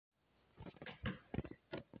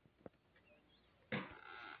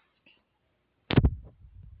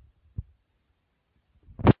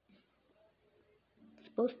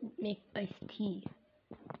supposed to make iced tea.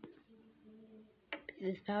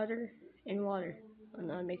 This is powder and water. I'm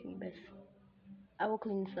not making this. I will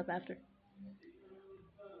clean this up after.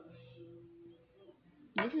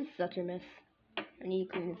 This is such a mess. I need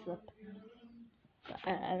to clean this up.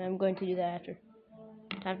 And I'm going to do that after.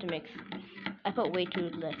 Time to mix. I put way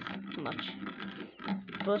too much.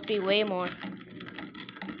 It's supposed to be way more.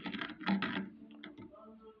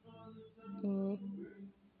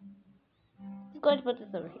 Just going to put this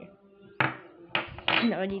over here.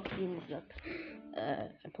 Now I need to clean this up.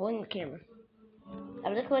 I'm pulling the camera.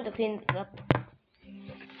 I'm just going to clean this up.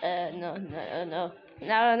 No. No.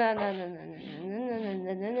 I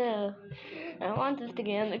don't want this to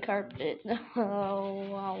get on the carpet. No.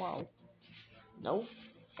 Wow. No.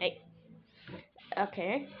 Hey.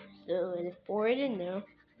 Okay. So I just pour it in now.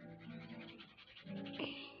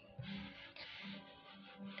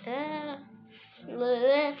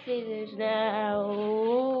 Let's see this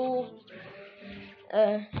now.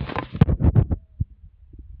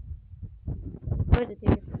 Where to take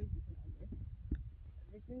it from?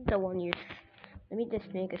 This is the one use. Let me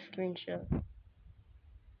just make a screenshot.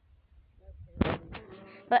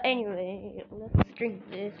 But anyway, let's drink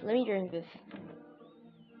this. Let me drink this.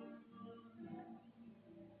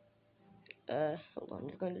 Hold on, I'm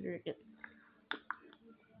just going to drink it.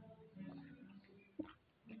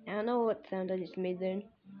 I don't know what sound I just made there.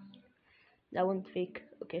 That one's fake.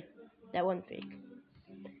 Okay, that one's fake.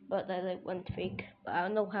 But that one's fake. But I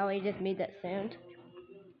don't know how I just made that sound.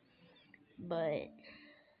 But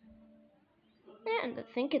yeah, I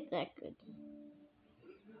don't think it's that good.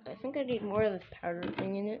 I think I need more of this powder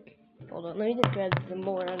thing in it. Hold on, let me just grab some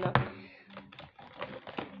more.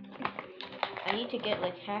 I need to get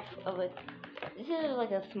like half of it. This is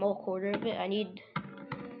like a small quarter of it.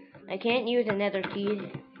 I can't use another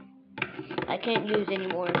tea. I can't use any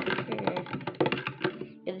more.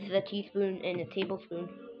 This is a teaspoon and a tablespoon.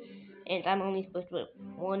 And I'm only supposed to put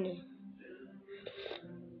one.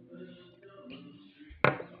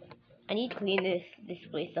 I need to clean this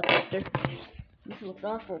place up after. This looks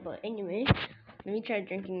awful, but anyway, let me try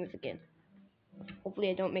drinking this again. Hopefully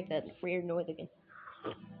I don't make that weird noise again.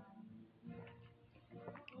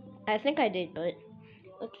 I think I did, but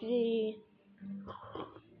let's see.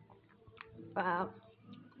 Wow.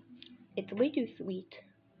 It's way too sweet.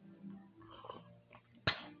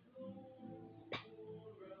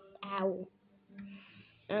 Ow.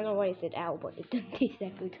 I don't know why I said ow, but it doesn't taste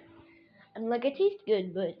that good. I'm like, it tastes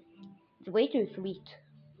good, but it's way too sweet.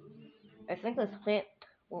 I think this plant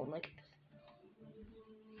won't like this.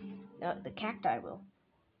 No, the cacti will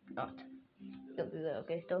not. Don't do that,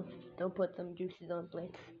 okay? Don't put some juices on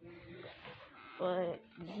plants. But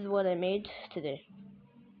this is what I made today.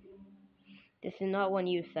 This is not one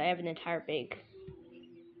use. I have an entire bag.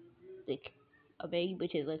 Like a bag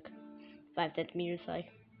which is like 5 centimeters high.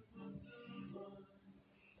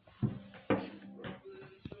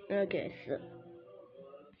 Okay, so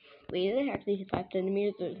wait, is it actually 5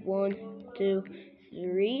 centimeters? There's 1, 2,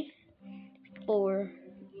 3, 4.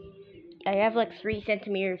 I have like 3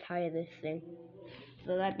 centimeters high of this thing.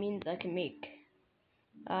 So that means I can make.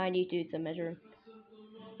 I need to do some measuring.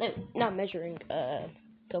 No, not measuring,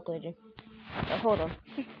 calculating. Hold on.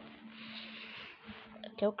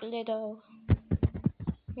 Calculator. Oh,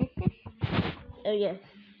 yes.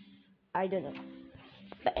 I don't know.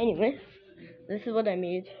 But anyway, this is what I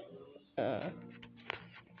made.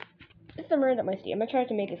 This is right up my sleeve. I'm gonna try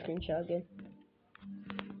to make a screenshot again.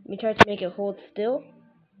 Let me try to make it hold still.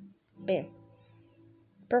 Bam.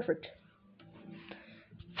 Perfect.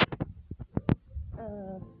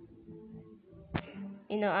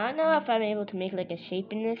 I don't know if I'm able to make like a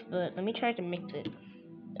shape in this, but let me try to mix it.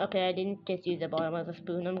 Okay, I didn't just use the bottom of the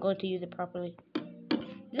spoon. I'm going to use it properly.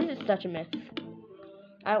 This is such a mess.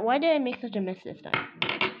 Why did I make such a mess this time?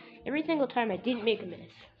 Every single time I didn't make a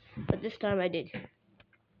mess, but this time I did.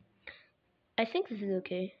 I think this is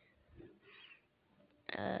okay.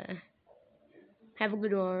 Have a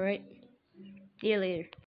good one, alright? See you later.